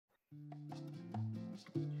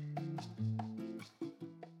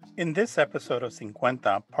In this episode of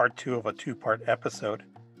Cincuenta, part 2 of a two-part episode,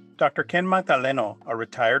 Dr. Ken Magdaleno, a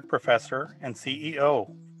retired professor and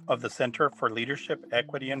CEO of the Center for Leadership,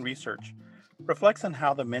 Equity, and Research, reflects on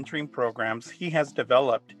how the mentoring programs he has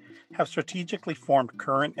developed have strategically formed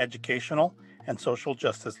current educational and social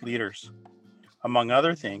justice leaders. Among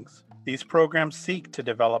other things, these programs seek to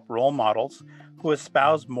develop role models who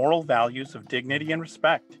espouse moral values of dignity and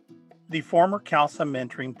respect. The former CALSA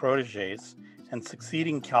mentoring proteges and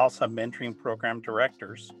succeeding CALSA mentoring program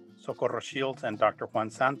directors, Socorro Shields and Dr. Juan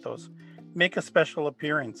Santos, make a special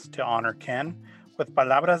appearance to honor Ken with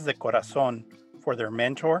palabras de corazón for their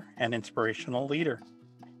mentor and inspirational leader.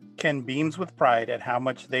 Ken beams with pride at how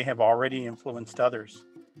much they have already influenced others.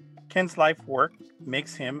 Ken's life work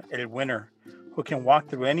makes him a winner who can walk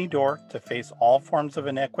through any door to face all forms of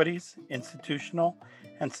inequities, institutional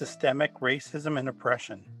and systemic racism and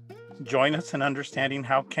oppression. Join us in understanding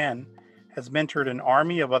how Ken has mentored an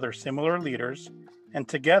army of other similar leaders, and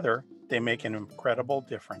together they make an incredible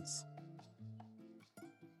difference.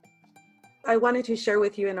 I wanted to share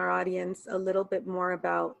with you and our audience a little bit more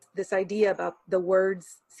about this idea about the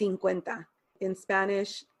words cincuenta. In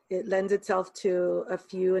Spanish, it lends itself to a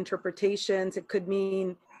few interpretations. It could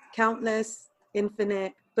mean countless,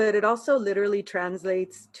 infinite, but it also literally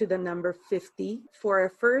translates to the number 50. For our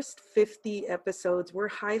first 50 episodes, we're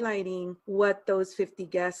highlighting what those 50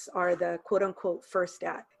 guests are the quote unquote first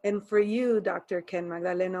at. And for you, Dr. Ken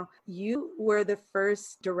Magdaleno, you were the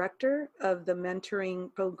first director of the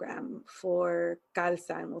mentoring program for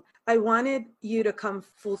CALSA. I wanted you to come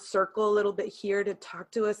full circle a little bit here to talk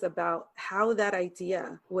to us about how that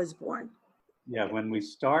idea was born. Yeah, when we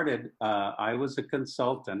started, I was a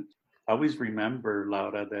consultant. I always remember,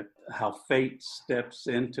 Laura, that how fate steps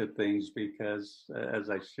into things because, as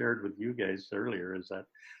I shared with you guys earlier, is that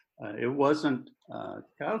it wasn't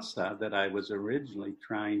CALSA that I was originally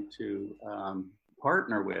trying to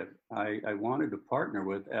partner with. I wanted to partner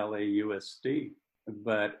with LAUSD,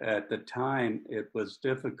 but at the time it was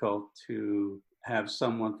difficult to have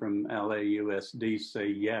someone from LAUSD say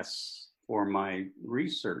yes for my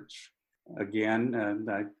research. Again,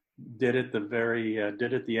 I did it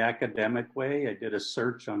the academic way. I did a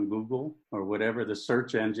search on Google or whatever the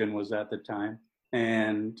search engine was at the time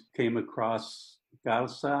and came across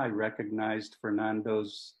CALSA. I recognized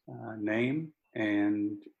Fernando's name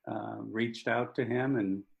and reached out to him,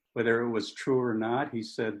 and whether it was true or not, he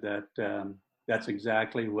said that that's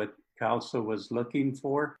exactly what CALSA was looking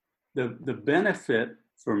for. The benefit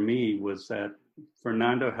for me was that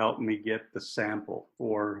Fernando helped me get the sample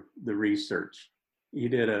for the research. He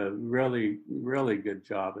did a really, really good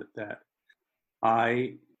job at that.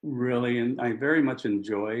 I very much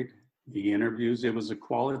enjoyed the interviews. It was a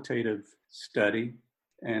qualitative study.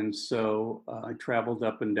 And so I traveled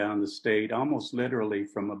up and down the state, almost literally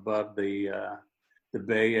from above the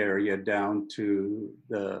Bay Area down to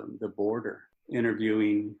the border,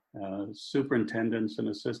 interviewing superintendents and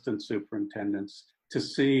assistant superintendents to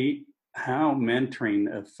see how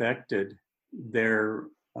mentoring affected their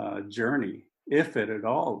journey. If it at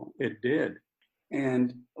all, it did.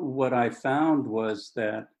 And what I found was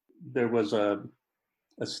that there was a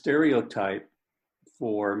stereotype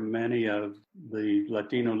for many of the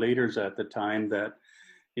Latino leaders at the time that,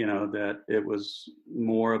 that it was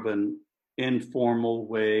more of an informal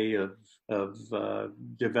way of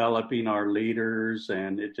developing our leaders,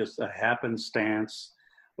 and it just a happenstance.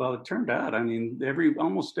 Well, it turned out,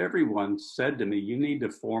 almost everyone said to me, you need to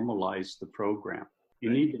formalize the program. You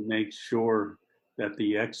need to make sure that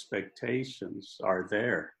the expectations are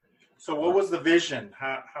there. So what was the vision?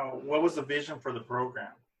 What was the vision for the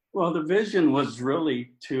program? Well, the vision was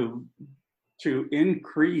really to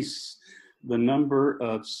increase the number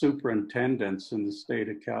of superintendents in the state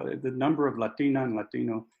of California, the number of Latina and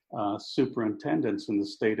Latino superintendents in the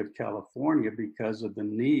state of California, because of the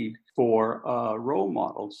need for role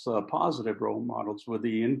models, positive role models. With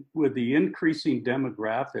the increasing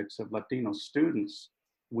demographics of Latino students,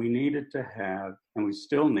 we needed to have, and we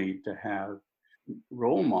still need to have,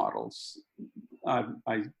 role models.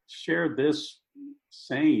 I share this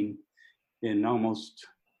saying in most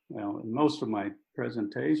of my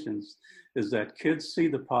presentations, is that kids see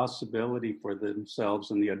the possibility for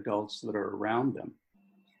themselves in the adults that are around them.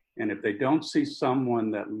 And if they don't see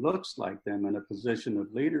someone that looks like them in a position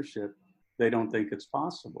of leadership, they don't think it's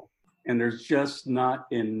possible. And there's just not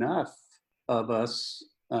enough of us,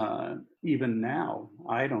 even now,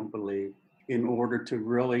 I don't believe, in order to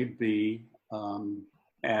really be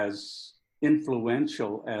as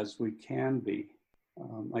influential as we can be.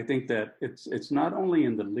 I think that it's not only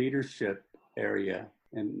in the leadership area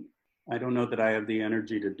and I don't know that I have the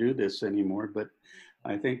energy to do this anymore, but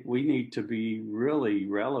I think we need to be really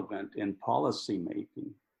relevant in policy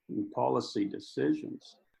making, in policy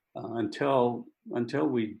decisions. Until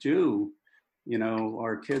we do,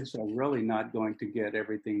 our kids are really not going to get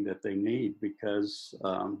everything that they need, because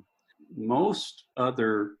most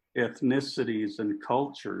other ethnicities and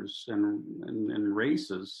cultures and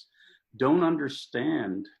races don't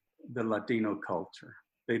understand the Latino culture.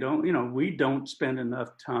 They don't, we don't spend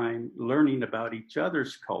enough time learning about each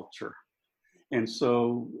other's culture. And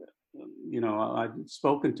so, I've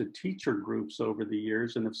spoken to teacher groups over the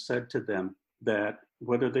years and have said to them that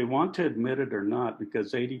whether they want to admit it or not,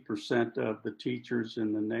 because 80% of the teachers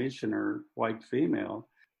in the nation are white female,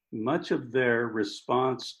 much of their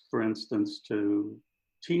response, for instance, to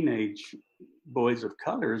teenage boys of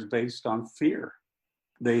color is based on fear.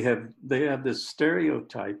 They have this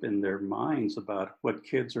stereotype in their minds about what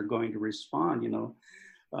kids are going to respond,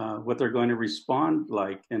 what they're going to respond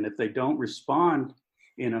like. And if they don't respond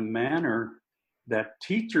in a manner that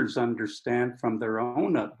teachers understand from their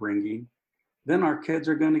own upbringing, then our kids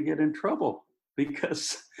are going to get in trouble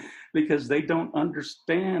because they don't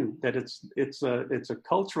understand that it's a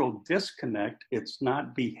cultural disconnect. It's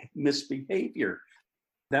not misbehavior.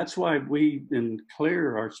 That's why we in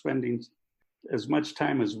CLEAR are spending as much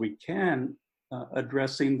time as we can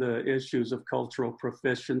addressing the issues of cultural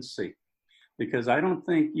proficiency, because I don't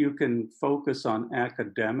think you can focus on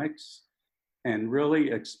academics and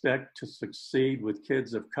really expect to succeed with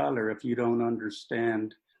kids of color if you don't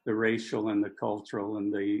understand the racial and the cultural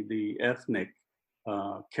and the ethnic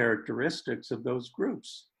characteristics of those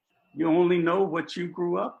groups. You only know what you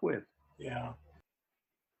grew up with. Yeah.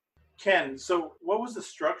 Ken, so what was the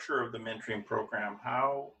structure of the mentoring program?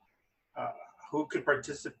 Who could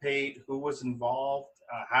participate? Who was involved?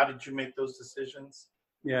 How did you make those decisions?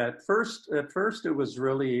 Yeah, at first it was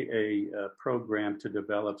really a program to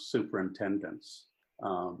develop superintendents.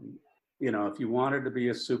 If you wanted to be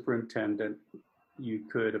a superintendent, you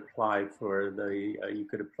could apply for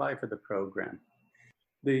the program.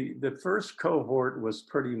 The first cohort was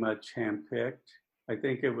pretty much handpicked. I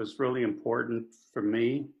think it was really important to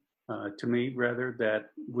me that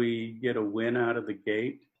we get a win out of the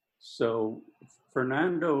gate. So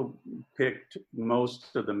Fernando picked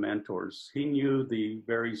most of the mentors. He knew the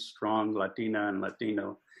very strong Latina and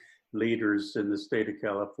Latino leaders in the state of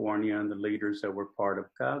California and the leaders that were part of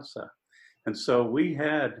CALSA. And so we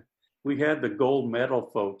had the gold medal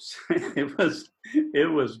folks. It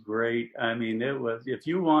was great. I mean, if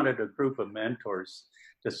you wanted a group of mentors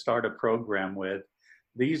to start a program with,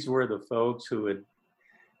 these were the folks who had,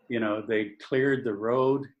 they cleared the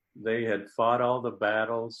road. They had fought all the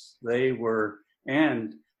battles. They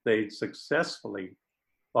successfully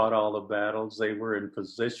fought all the battles. They were in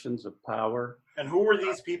positions of power. And who were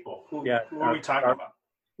these people? Who are we talking about?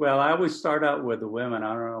 Well, I always start out with the women.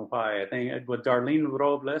 I don't know why. I think with Darlene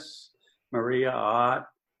Robles, Maria Ott,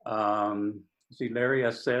 Hilaria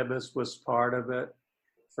Sebas was part of it.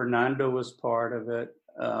 Fernando was part of it.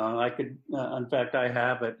 In fact, I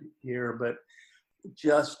have it here, but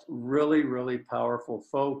just really, really powerful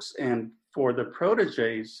folks. And for the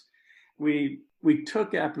proteges, we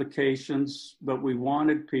took applications, but we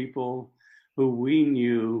wanted people who we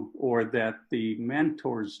knew or that the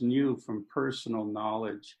mentors knew from personal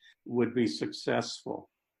knowledge would be successful.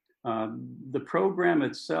 The program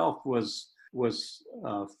itself was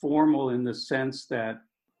formal in the sense that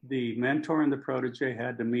the mentor and the protege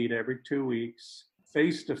had to meet every 2 weeks,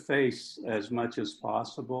 face to face as much as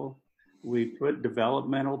possible. We put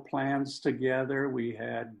developmental plans together. We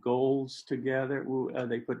had goals together.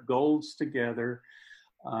 They put goals together.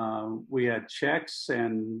 We had checks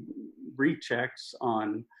and rechecks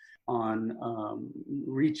on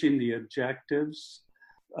reaching the objectives.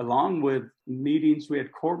 Along with meetings, we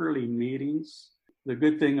had quarterly meetings. The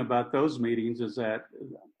good thing about those meetings is that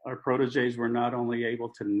our proteges were not only able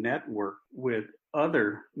to network with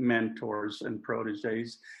other mentors and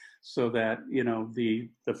proteges, so that, the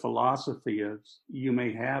philosophy is you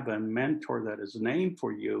may have a mentor that is named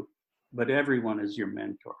for you, but everyone is your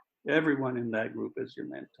mentor. Everyone in that group is your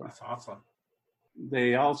mentor. That's awesome.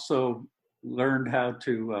 They also learned how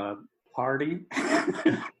to party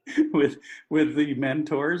with the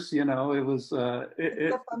mentors. It was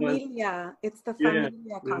it's the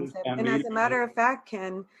familia concept. And as a matter of fact,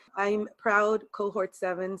 Ken, I'm proud cohort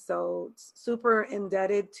 7, so super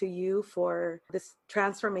indebted to you for this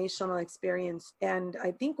transformational experience. And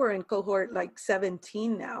I think we're in cohort like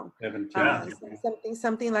 17 now. 17.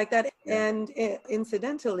 Something like that. Yeah. And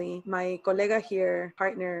incidentally, my colega here,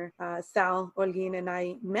 partner Sal Olguin, and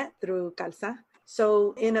I met through CALSA.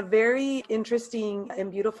 So in a very interesting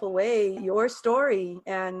and beautiful way, your story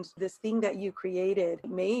and this thing that you created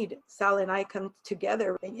made Sal and I come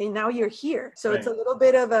together, and now you're here. So It's a little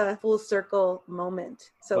bit of a full circle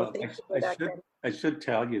moment. So Well, thank you for that. I should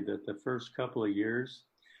tell you that the first couple of years,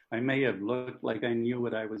 I may have looked like I knew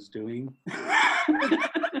what I was doing.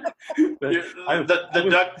 The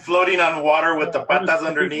duck floating on water with the patas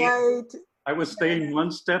underneath. Right. I was staying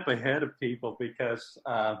one step ahead of people because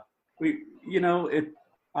I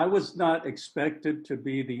was not expected to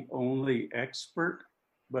be the only expert,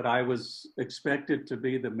 but I was expected to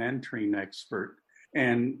be the mentoring expert.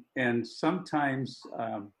 And sometimes,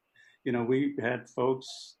 we had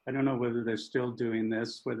folks, I don't know whether they're still doing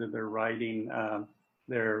this, whether they're writing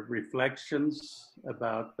their reflections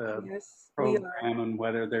about the program and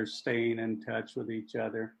whether they're staying in touch with each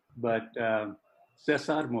other. But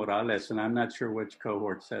Cesar Morales, and I'm not sure which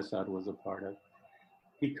cohort Cesar was a part of,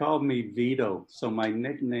 he called me Vito. So my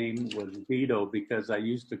nickname was Vito because I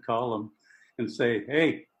used to call him and say,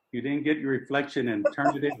 hey, you didn't get your reflection and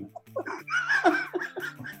turn it in.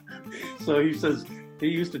 So he says, he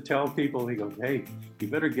used to tell people, he goes, hey, you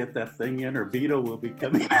better get that thing in or Vito will be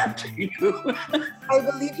coming after you. I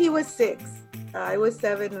believe he was 6. I was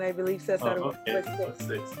 7 and I believe Cesar was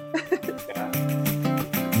 6. Yeah.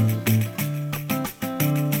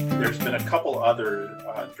 There's been a couple other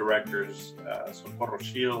directors, Socorro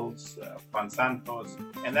Shields, Juan Santos,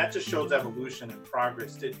 and that just shows evolution and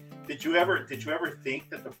progress. Did you ever think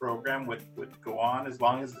that the program would go on as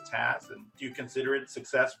long as it has? And do you consider it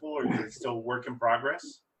successful, or is it still work in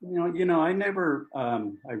progress? I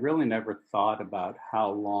really never thought about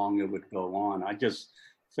how long it would go on. I just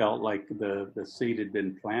felt like the seed had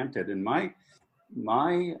been planted, and I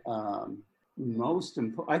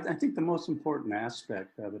think the most important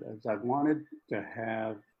aspect of it is I wanted to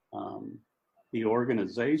have the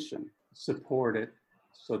organization support it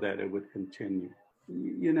so that it would continue.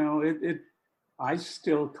 I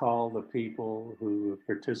still call the people who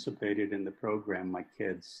participated in the program my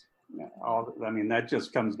kids. That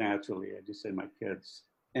just comes naturally. I just say my kids.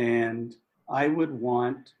 And I would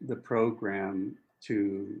want the program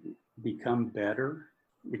to become better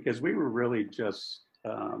because we were really just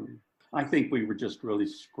I think we were just really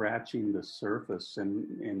scratching the surface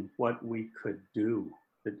in what we could do.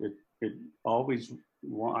 I always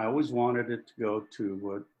wanted it to go to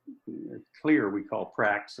what clear we call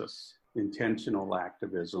praxis, intentional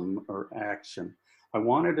activism or action. I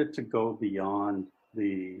wanted it to go beyond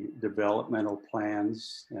the developmental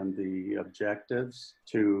plans and the objectives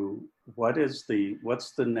to what's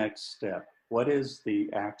the next step? What is the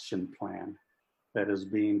action plan that is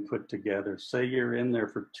being put together? Say you're in there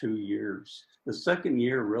for 2 years. The second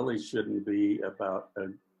year really shouldn't be about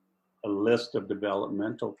a list of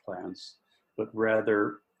developmental plans, but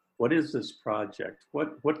rather, what is this project?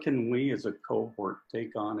 What can we as a cohort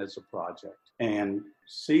take on as a project and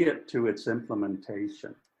see it to its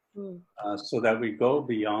implementation? So that we go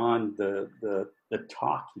beyond the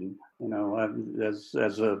talking.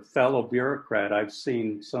 As a fellow bureaucrat, I've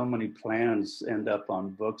seen so many plans end up on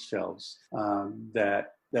bookshelves.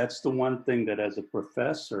 That's the one thing that, as a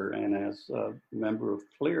professor and as a member of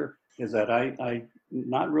CLEAR, is that I'm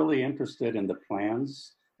not really interested in the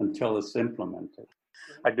plans until it's implemented.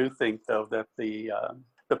 I do think, though, that the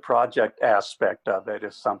project aspect of it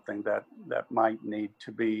is something that might need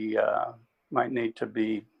to be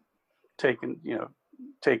taken,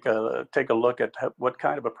 take a look at what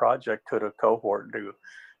kind of a project could a cohort do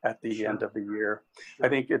at the end of the year. I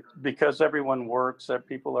think because everyone works, that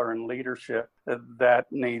people are in leadership, that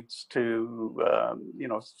needs to,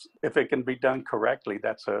 if it can be done correctly,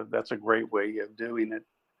 that's a great way of doing it.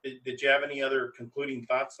 Did you have any other concluding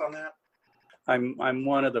thoughts on that? I'm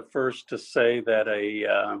one of the first to say that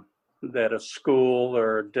a school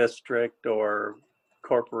or a district or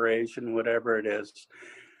corporation, whatever it is,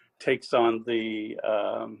 takes on the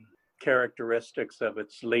characteristics of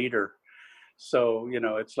its leader. So,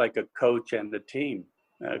 it's like a coach and a team.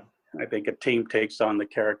 I think a team takes on the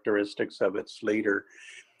characteristics of its leader.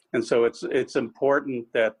 And so it's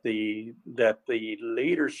important that the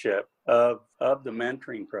leadership of the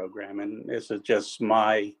mentoring program, and this is just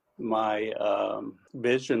my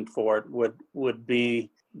vision for it, would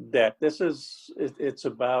be that it's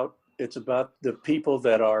about the people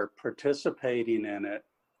that are participating in it.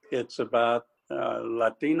 It's about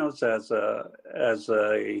Latinos as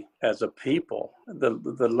a people.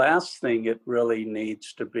 The last thing it really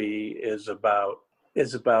needs to be is about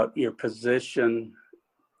your position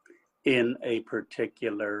in a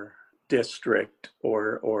particular district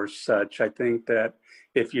or such. I think that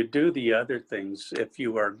if you do the other things, if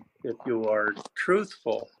you are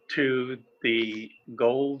truthful to the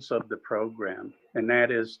goals of the program, and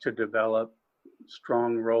that is to develop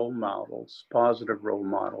strong role models, positive role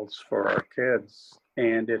models for our kids,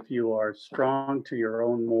 and if you are strong to your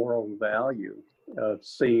own moral value of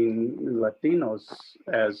seeing Latinos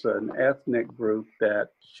as an ethnic group that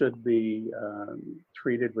should be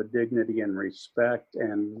treated with dignity and respect,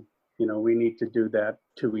 and we need to do that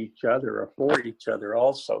to each other or for each other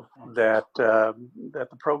also, that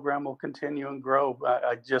the program will continue and grow.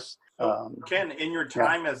 I just Ken, in your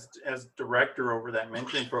time as director over that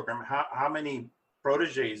mentoring program, how many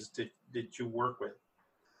proteges did you work with?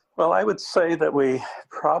 Well, I would say that we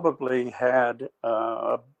probably had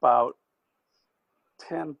about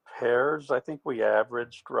 10 pairs. I think we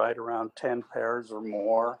averaged right around 10 pairs or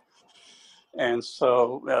more. And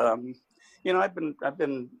so, I've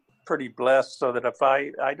been pretty blessed, so that if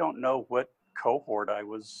I don't know what cohort it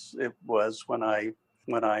was when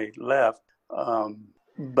I left,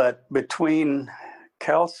 but between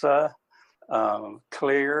Kelsa,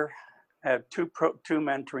 Clear, have two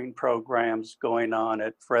mentoring programs going on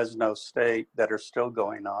at Fresno State that are still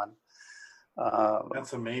going on.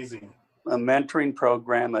 That's amazing. A mentoring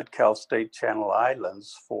program at Cal State Channel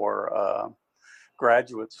Islands for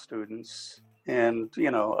graduate students, and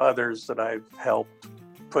others that I've helped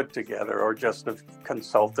put together or just have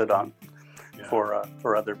consulted on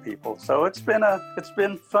for other people. So it's been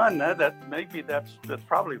fun. That's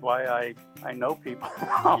probably why I know people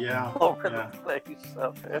all over the place.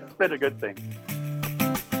 So it's been a good thing.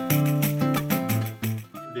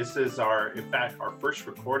 This is our first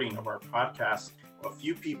recording of our podcast. A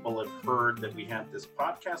few people have heard that we had this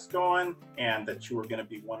podcast going and that you were going to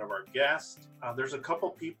be one of our guests. There's a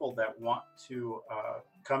couple people that want to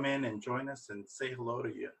come in and join us and say hello to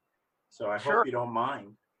you. So I hope you don't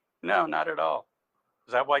mind. No, not at all.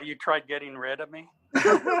 Is that why you tried getting rid of me?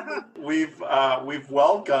 We've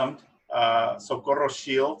welcomed Socorro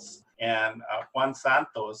Shields and Juan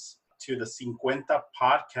Santos to the 50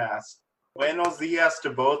 podcast. Buenos dias to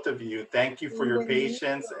both of you. Thank you for your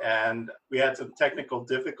patience, and we had some technical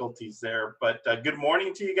difficulties there, but good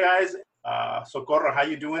morning to you guys. Socorro, how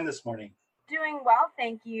you doing this morning? Doing well,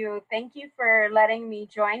 thank you. Thank you for letting me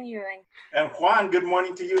join you. And Juan, good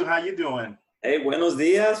morning to you. How you doing? Hey, buenos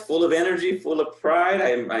dias. Full of energy, full of pride.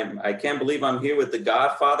 I can't believe I'm here with the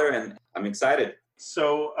Godfather, and I'm excited.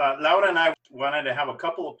 So Laura and I wanted to have a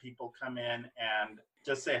couple of people come in and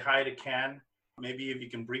just say hi to Ken. Maybe if you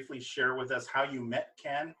can briefly share with us how you met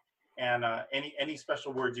Ken, and any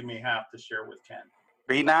special words you may have to share with Ken.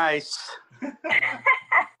 Be nice.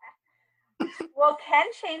 Well, Ken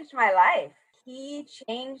changed my life. He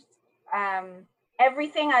changed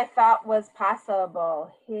everything I thought was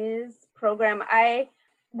possible. His program, I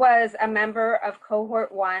was a member of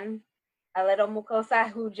cohort 1, a little mucosa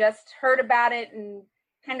who just heard about it and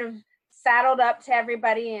kind of saddled up to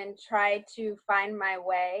everybody and tried to find my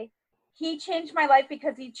way. He changed my life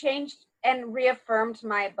because he changed and reaffirmed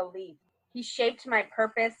my belief. He shaped my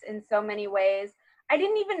purpose in so many ways. I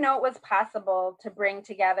didn't even know it was possible to bring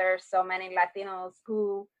together so many Latinos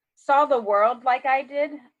who saw the world like I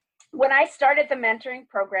did. When I started the mentoring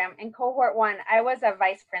program in cohort 1, I was a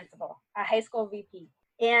vice principal, a high school VP.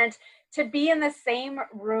 And to be in the same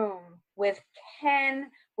room with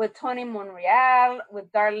Ken, with Tony Monreal,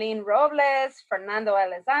 with Darlene Robles, Fernando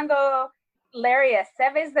Elizondo, Larry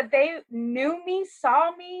Aceves, that they knew me,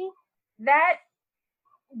 saw me, that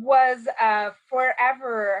was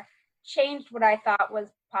forever changed what I thought was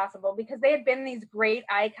possible, because they had been these great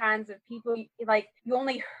icons of people like you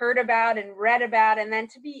only heard about and read about, and then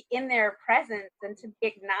to be in their presence and to be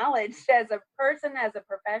acknowledged as a person, as a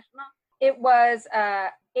professional, it was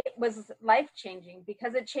life-changing,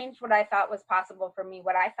 because it changed what I thought was possible for me,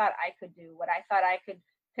 what I thought I could do, what I thought I could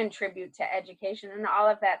contribute to education. And all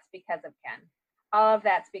of that's because of Ken. All of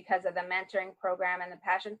that's because of the mentoring program and the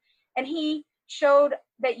passion. And he showed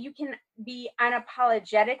that you can be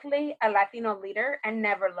unapologetically a Latino leader and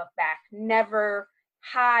never look back, never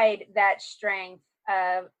hide that strength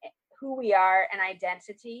of who we are and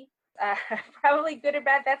identity. Probably good or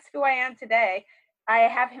bad, that's who I am today. I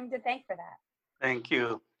have him to thank for that. Thank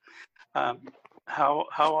you. How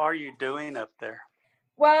are you doing up there?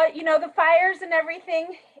 Well, the fires and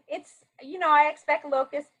everything, it's, I expect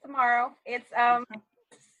locusts tomorrow. It's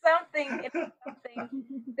something.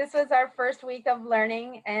 This was our first week of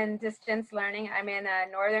learning and distance learning. I'm in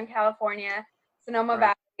Northern California, Sonoma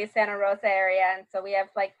Valley, Santa Rosa area. And so we have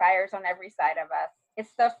like fires on every side of us.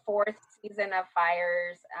 It's the 4th season of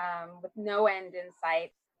fires with no end in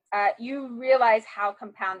sight. you realize how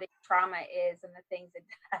compounding trauma is and the things it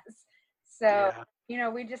does. So,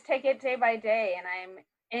 we just take it day by day, and I'm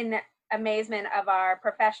in amazement of our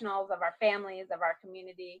professionals, of our families, of our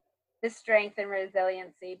community, the strength and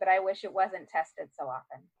resiliency, but I wish it wasn't tested so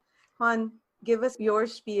often. Juan, give us your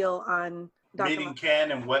spiel on meeting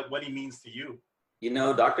Ken and what he means to you.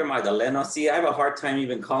 Dr. Magdaleno, see, I have a hard time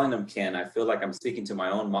even calling him Ken. I feel like I'm speaking to my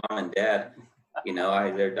own mom and dad.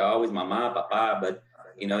 They're always mama, papa, but,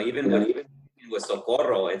 even with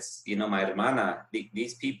Socorro, it's, my hermana,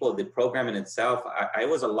 these people, the program in itself, I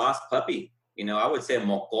was a lost puppy. I would say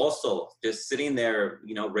mocoso, just sitting there,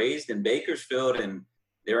 raised in Bakersfield, and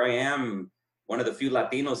there I am, one of the few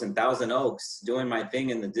Latinos in Thousand Oaks, doing my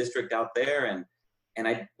thing in the district out there, and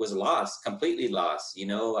I was lost, completely lost.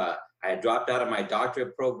 I had dropped out of my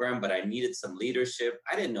doctorate program, but I needed some leadership.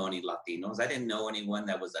 I didn't know any Latinos. I didn't know anyone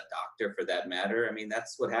that was a doctor, for that matter. I mean,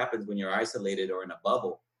 that's what happens when you're isolated or in a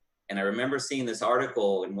bubble. And I remember seeing this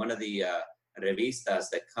article in one of the revistas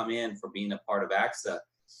that come in for being a part of AXA.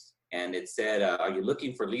 And it said, are you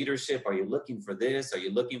looking for leadership? Are you looking for this? Are you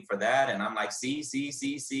looking for that? And I'm like, see.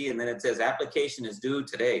 And then it says, application is due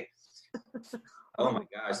today. Oh my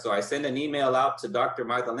gosh. So I send an email out to Dr.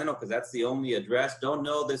 Magdaleno, because that's the only address. Don't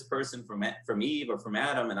know this person from Eve or from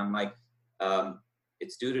Adam. And I'm like,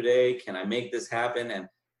 it's due today. Can I make this happen?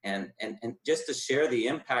 And just to share the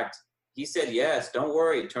impact, he said, yes, don't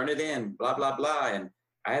worry, turn it in, blah, blah, blah. And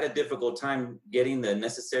I had a difficult time getting the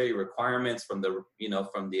necessary requirements from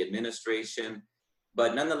the administration,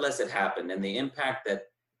 but nonetheless it happened. And the impact that,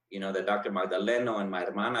 that Dr. Magdaleno and my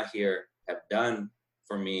hermana here have done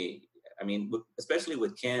for me, I mean, especially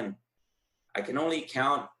with Ken, I can only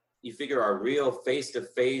count, you figure, our real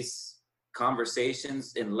face-to-face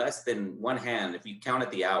conversations in less than one hand, if you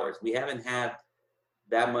counted the hours. We haven't had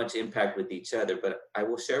that much impact with each other, but I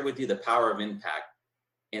will share with you the power of impact.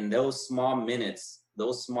 In those small minutes,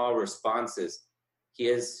 those small responses, he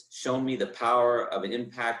has shown me the power of an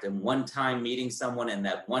impact in one time meeting someone, in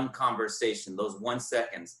that one conversation, those 1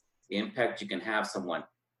 seconds, the impact you can have someone.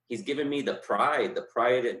 He's given me the pride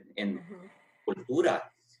in cultura,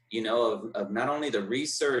 of not only the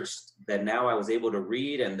research that now I was able to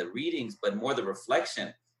read and the readings, but more the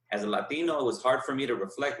reflection. As a Latino, it was hard for me to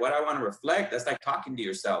reflect. What I want to reflect, that's like talking to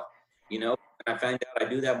yourself, And I find out I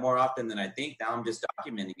do that more often than I think. Now I'm just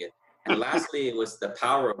documenting it. And lastly, it was the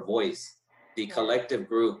power of voice, the collective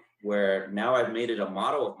group, where now I've made it a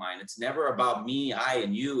motto of mine. It's never about me, I,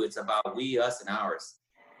 and you. It's about we, us, and ours.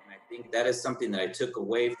 And I think that is something that I took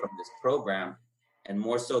away from this program, and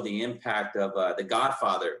more so the impact of the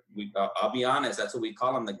Godfather. I'll be honest, that's what we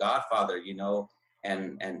call him, the Godfather,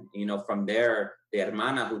 and from there, the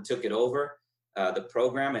hermana who took it over, the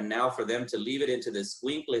program, and now for them to leave it into the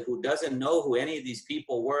squinkle who doesn't know who any of these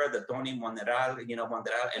people were, the Tony Monreal,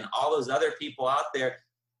 and all those other people out there.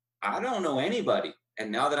 I don't know anybody.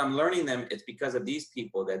 And now that I'm learning them, it's because of these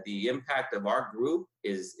people that the impact of our group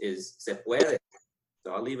is se puede.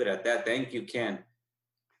 So I'll leave it at that. Thank you, Ken.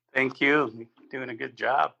 Thank you. You're doing a good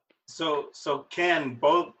job. So Ken,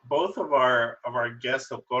 both of our guests,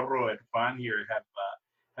 Socorro and Juan here,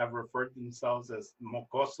 have referred themselves as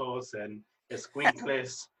mocosos and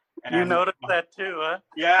escuincles. You noticed that too, huh?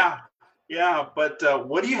 Yeah. But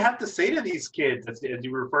what do you have to say to these kids, as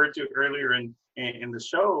you referred to earlier in the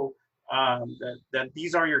show, that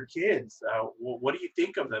these are your kids? What do you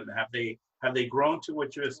think of them? Have they grown to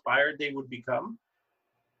what you aspired they would become?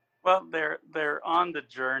 Well, they're on the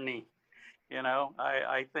journey.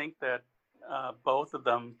 I think that both of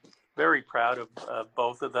them, very proud of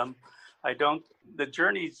both of them. The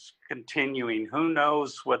journey's continuing. Who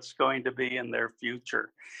knows what's going to be in their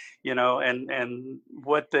future, and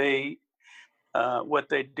what they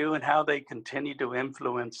do and how they continue to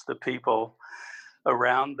influence the people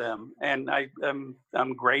around them. And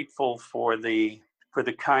I'm grateful for the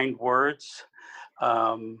kind words,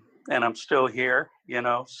 and I'm still here,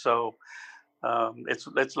 so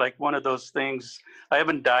it's like one of those things. I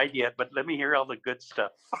haven't died yet, but let me hear all the good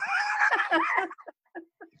stuff.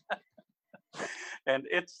 And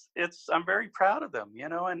I'm very proud of them,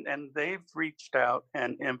 and they've reached out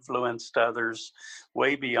and influenced others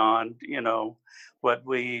way beyond, what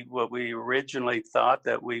we originally thought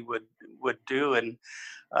that we would do. And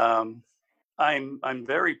I'm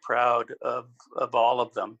very proud of all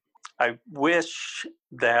of them. I wish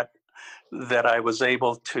that I was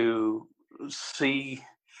able to see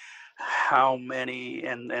how many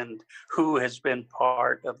and who has been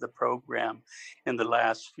part of the program in the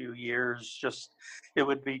last few years. Just, it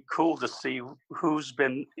would be cool to see who's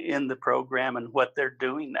been in the program and what they're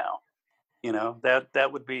doing now.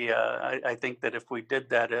 That would be, I think that if we did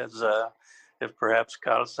that as if perhaps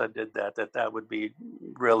Carlsa did that, that would be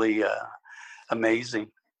really amazing.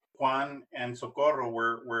 Juan and Socorro,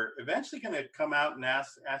 we're eventually going to come out and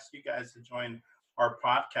ask you guys to join our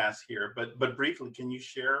podcast here. But briefly, can you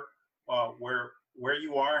share where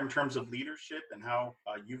you are in terms of leadership and how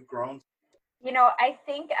you've grown? You know, I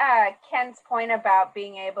think Ken's point about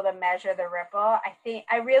being able to measure the ripple,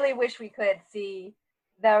 I really wish we could see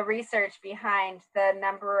the research behind the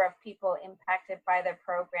number of people impacted by the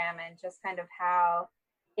program and just kind of how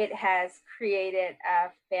it has created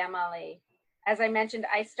a family. As I mentioned,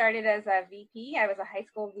 I started as a VP. I was a high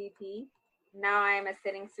school VP. Now I'm a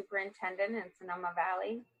sitting superintendent in Sonoma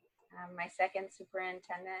Valley. My second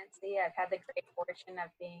superintendency. I've had the great fortune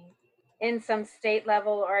of being in some state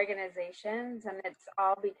level organizations, and it's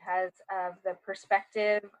all because of the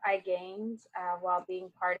perspective I gained while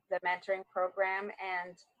being part of the mentoring program.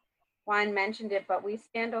 And Juan mentioned it, but we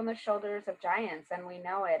stand on the shoulders of giants, and we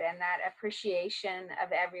know it. And that appreciation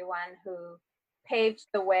of everyone who paved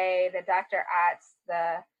the way, the Dr. Atz,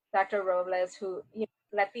 the Dr. Robles, who, you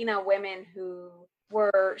know, Latina women who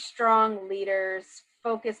were strong leaders,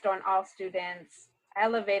 focused on all students,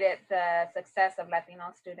 elevated the success of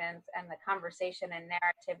Latino students and the conversation and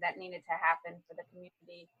narrative that needed to happen for the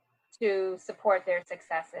community to support their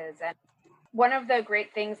successes. And one of the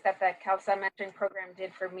great things that the CALSA mentoring program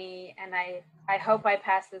did for me, and I hope I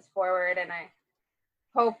pass this forward, and I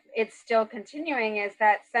hope it's still continuing, is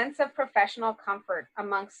that sense of professional comfort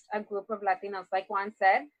amongst a group of Latinos. Like Juan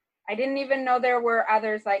said, I didn't even know there were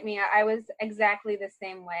others like me. I was exactly the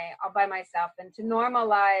same way, all by myself. And to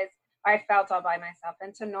normalize, I felt all by myself,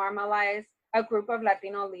 and to normalize a group of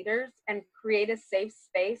Latino leaders and create a safe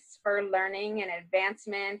space for learning and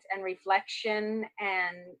advancement and reflection,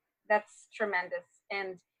 and that's tremendous.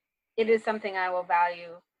 And it is something I will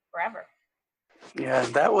value forever. Yeah,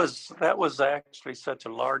 that was actually such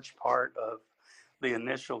a large part of the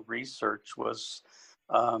initial research was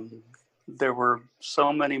there were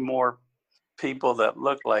so many more people that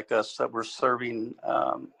looked like us that were serving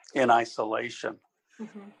in isolation.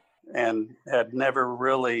 Mm-hmm. And had never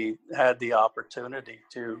really had the opportunity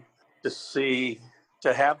to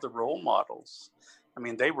have the role models. I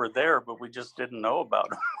mean, they were there, but we just didn't know about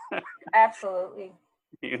them. Absolutely.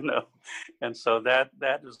 You know, and so that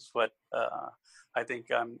is what I think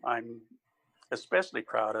I'm especially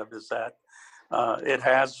proud of, is that it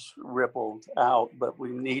has rippled out, but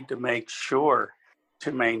we need to make sure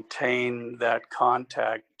to maintain that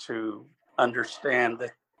contact, to understand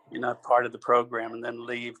that you're not part of the program and then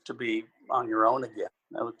leave to be on your own again.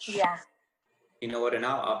 Yeah. You know what, and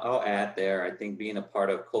I'll add there, I think being a part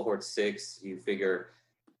of cohort 6, you figure,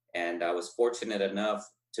 and I was fortunate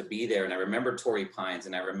enough to be there, and I remember Torrey Pines,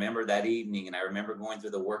 and I remember that evening, and I remember going through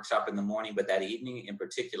the workshop in the morning, but that evening in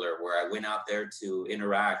particular, where I went out there to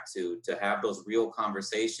interact, to have those real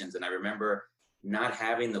conversations, and I remember not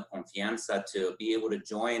having the confianza to be able to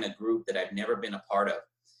join a group that I'd never been a part of.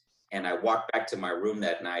 And I walked back to my room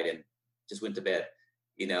that night and just went to bed,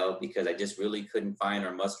 you know, because I just really couldn't find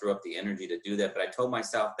or muster up the energy to do that. But I told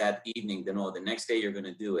myself that evening, the next day you're going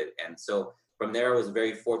to do it. And so from there, I was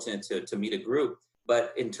very fortunate to meet a group.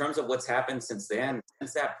 But in terms of what's happened since then,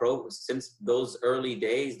 since those early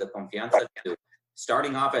days, the confianza,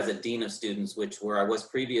 starting off as a dean of students, where I was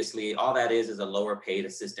previously, all that is a lower paid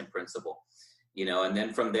assistant principal. You know, and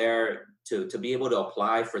then from there to be able to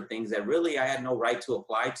apply for things that really I had no right to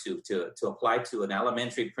apply to apply to an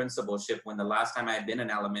elementary principalship, when the last time I had been in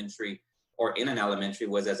elementary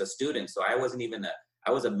was as a student. So I wasn't even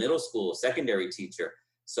I was a middle school, secondary teacher.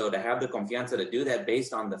 So to have the confianza to do that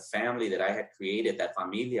based on the family that I had created, that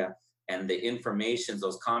familia, and the information,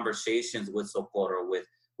 those conversations with Socorro,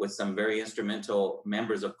 with some very instrumental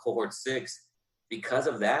members of cohort 6, because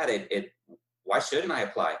of that, why shouldn't I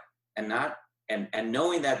apply? And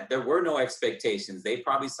knowing that there were no expectations, they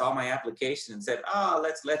probably saw my application and said,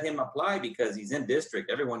 let's let him apply because he's in district.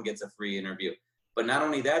 Everyone gets a free interview. But not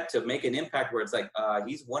only that, to make an impact where it's like,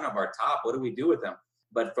 he's one of our top, what do we do with him?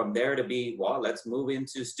 But from there to be, let's move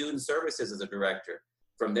into student services as a director.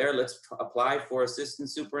 From there, let's apply for assistant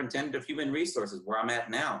superintendent of human resources, where I'm at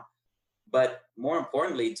now. But more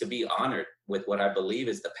importantly, to be honored with what I believe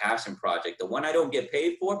is the passion project, the one I don't get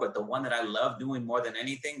paid for, but the one that I love doing more than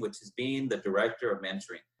anything, which is being the director of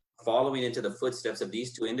mentoring, following into the footsteps of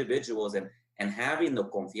these two individuals and having the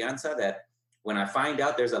confianza that when I find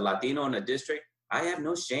out there's a Latino in a district, I have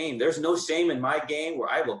no shame. There's no shame in my game where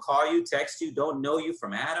I will call you, text you, don't know you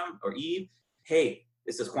from Adam or Eve. Hey,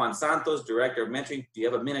 this is Juan Santos, director of mentoring. Do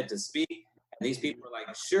you have a minute to speak? And these people are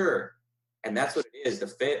like, sure. And that's what it is,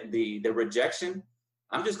 the rejection.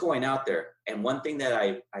 I'm just going out there. And one thing that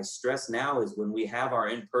I stress now is when we have our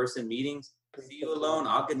in-person meetings, See you alone,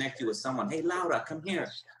 I'll connect you with someone. Hey, Laura, come here.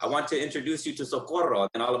 I want to introduce you to Socorro.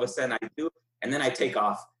 And all of a sudden I do, and then I take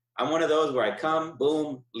off. I'm one of those where I come,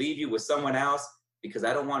 boom, leave you with someone else because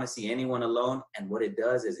I don't want to see anyone alone. And what it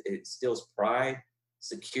does is it instills pride,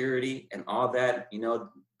 security, and all that.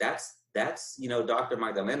 That's Dr.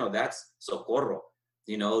 Magdaleno, that's Socorro.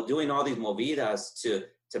 Doing all these movidas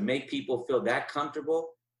to make people feel that comfortable,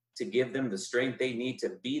 to give them the strength they need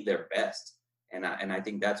to be their best. And I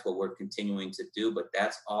think that's what we're continuing to do, but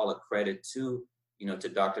that's all a credit to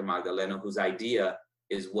Dr. Magdaleno, whose idea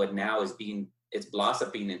is what now it's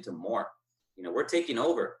blossoming into more. We're taking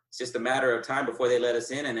over. It's just a matter of time before they let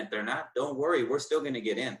us in. And if they're not, don't worry, we're still going to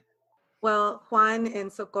get in. Well, Juan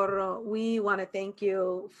and Socorro, we want to thank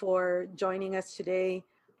you for joining us today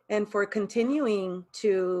and for continuing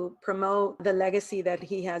to promote the legacy that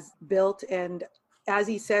he has built. And as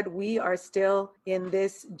he said, we are still in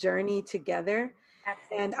this journey together.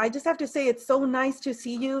 Absolutely. And I just have to say, it's so nice to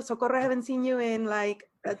see you. Socorro, I haven't seen you in like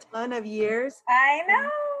a ton of years. I know.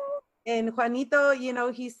 And Juanito,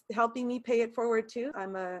 he's helping me pay it forward too.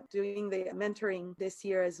 I'm doing the mentoring this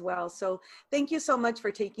year as well. So thank you so much for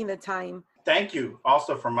taking the time. Thank you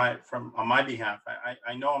also on my behalf.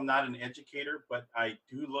 I know I'm not an educator, but I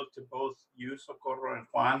do look to both you, Socorro, and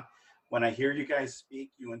Juan. When I hear you guys speak,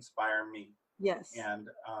 you inspire me. Yes. And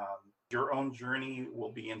your own journey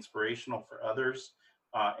will be inspirational for others.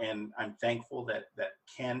 And I'm thankful that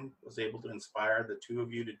Ken was able to inspire the two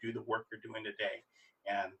of you to do the work you're doing today.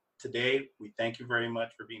 And today, we thank you very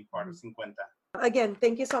much for being part of Cincuenta. Again,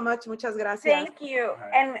 thank you so much. Muchas gracias. Thank you.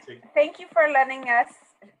 Right. And thank you for letting us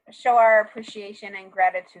show our appreciation and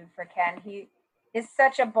gratitude for Ken. He is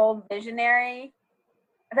such a bold visionary.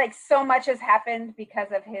 Like, so much has happened because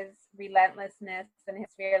of his relentlessness and his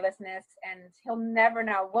fearlessness, and we'll never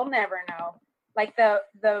know, like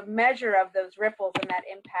the measure of those ripples and that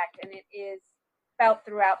impact. And it is felt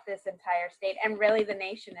throughout this entire state and really the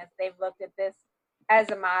nation as they've looked at this as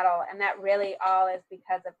a model. And that really all is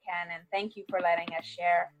because of Ken. And thank you for letting us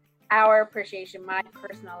share our appreciation, my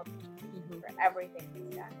personal appreciation for everything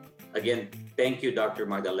he's done. Again, thank you, Dr.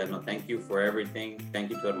 Magdaleno. Thank you for everything.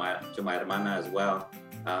 Thank you to my hermana as well.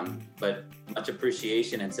 But much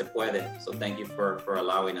appreciation and se puede. So thank you for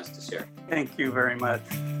allowing us to share. Thank you very much.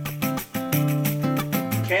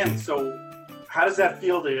 Ken, so how does that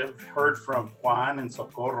feel to have heard from Juan and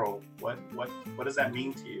Socorro? What does that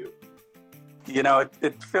mean to you?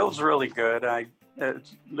 It feels really good.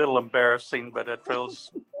 It's a little embarrassing, but it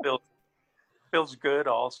feels good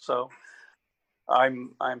also.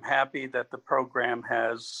 I'm happy that the program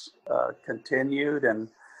has continued, and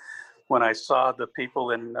when I saw the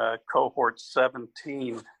people in cohort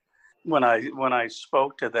 17, when I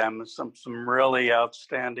spoke to them, some really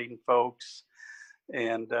outstanding folks,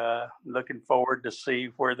 and looking forward to see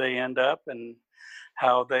where they end up and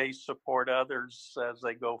how they support others as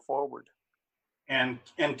they go forward. And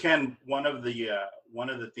Ken, one of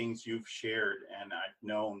the things you've shared and I've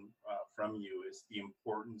known from you is the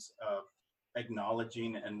importance of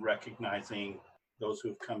acknowledging and recognizing those who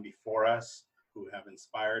have come before us, who have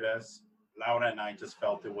inspired us. Laura and I just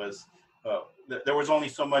felt it was there was only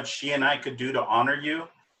so much she and I could do to honor you,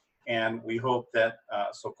 and we hope that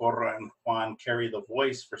Socorro and Juan carry the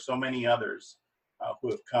voice for so many others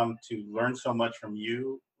who have come to learn so much from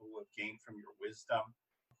you, who have gained from your wisdom,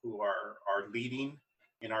 who are leading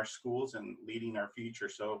in our schools and leading our future.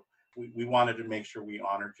 So we wanted to make sure we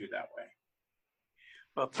honored you that way.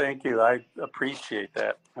 Well, thank you. I appreciate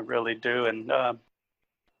that. I really do. And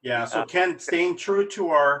yeah, so Ken, staying true to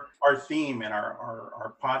our theme and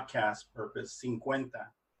our podcast purpose, Cincuenta.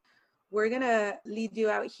 We're going to lead you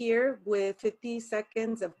out here with 50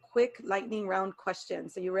 seconds of quick lightning round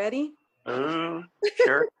questions. Are you ready?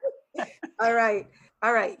 Sure. All right.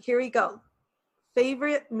 Here we go.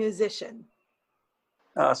 Favorite musician?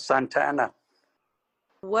 Santana.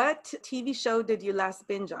 What TV show did you last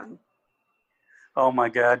binge on? Oh my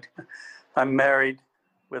God. I'm married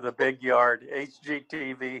with a big yard.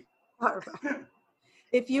 HGTV. All right.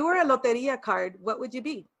 If you were a loteria card, what would you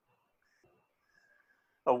be?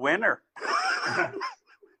 A winner.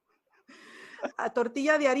 ¿A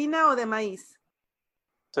tortilla de harina o de maíz?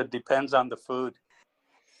 So it depends on the food.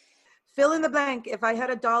 Fill in the blank. If I had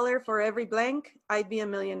 $1 for every blank, I'd be a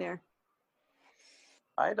millionaire.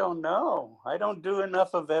 I don't know. I don't do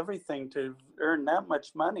enough of everything to earn that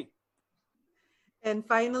much money. And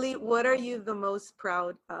finally, what are you the most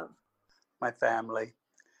proud of? My family.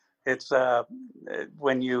 It's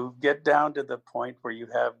when you get down to the point where you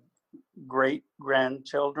have great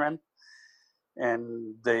grandchildren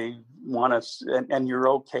and they want to, and you're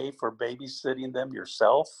okay for babysitting them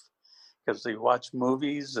yourself, because they watch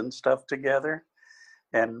movies and stuff together.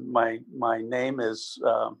 And my name is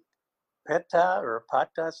Peta or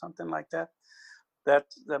Pata, something like that. That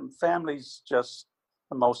the family's just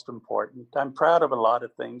the most important. I'm proud of a lot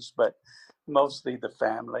of things, but mostly the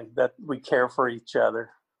family, that we care for each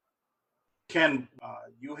other. Ken,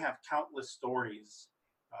 you have countless stories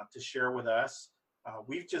to share with us.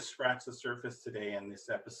 We've just scratched the surface today in this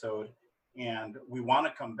episode, and we want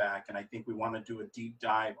to come back, and I think we want to do a deep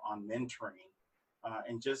dive on mentoring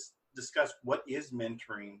and just discuss what is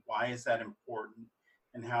mentoring, why is that important,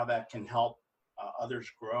 and how that can help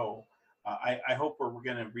others grow. I hope we're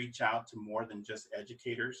going to reach out to more than just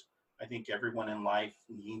educators. I think everyone in life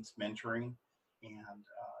needs mentoring, and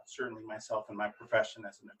certainly myself in my profession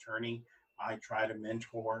as an attorney, I try to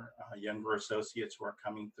mentor younger associates who are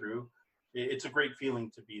coming through. It's a great feeling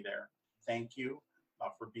to be there. Thank you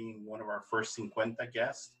for being one of our first 50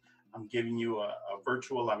 guests. I'm giving you a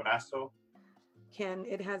virtual abrazo. Ken,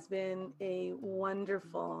 it has been a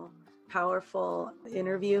wonderful, powerful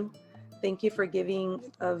interview. Thank you for giving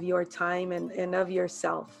of your time and of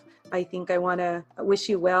yourself. I think I want to wish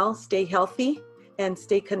you well, stay healthy, and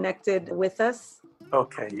stay connected with us.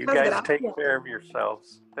 Okay, you guys take care of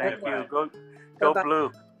yourselves. Thank you. Go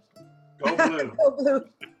Blue. Go Blue. Go Blue.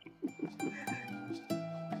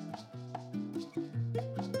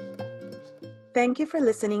 Thank you for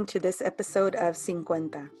listening to this episode of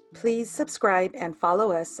 50. Please subscribe and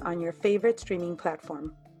follow us on your favorite streaming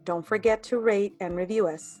platform. Don't forget to rate and review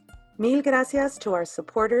us. Mil gracias to our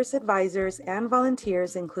supporters, advisors, and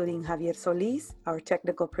volunteers, including Javier Solis, our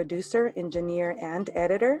technical producer, engineer, and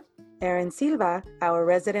editor, Aaron Silva, our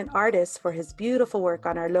resident artist, for his beautiful work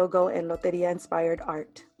on our logo and Loteria-inspired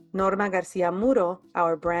art, Norma Garcia Muro,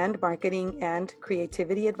 our brand marketing and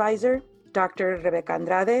creativity advisor, Dr. Rebecca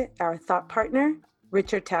Andrade, our thought partner,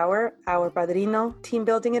 Richard Tower, our padrino, team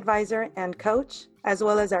building advisor, and coach, as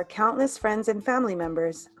well as our countless friends and family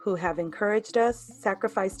members who have encouraged us,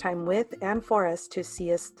 sacrificed time with, and for us to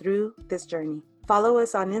see us through this journey. Follow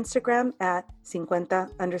us on Instagram at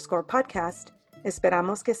 50_podcast.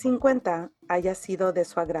 Esperamos que 50 haya sido de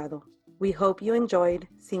su agrado. We hope you enjoyed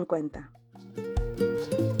 50.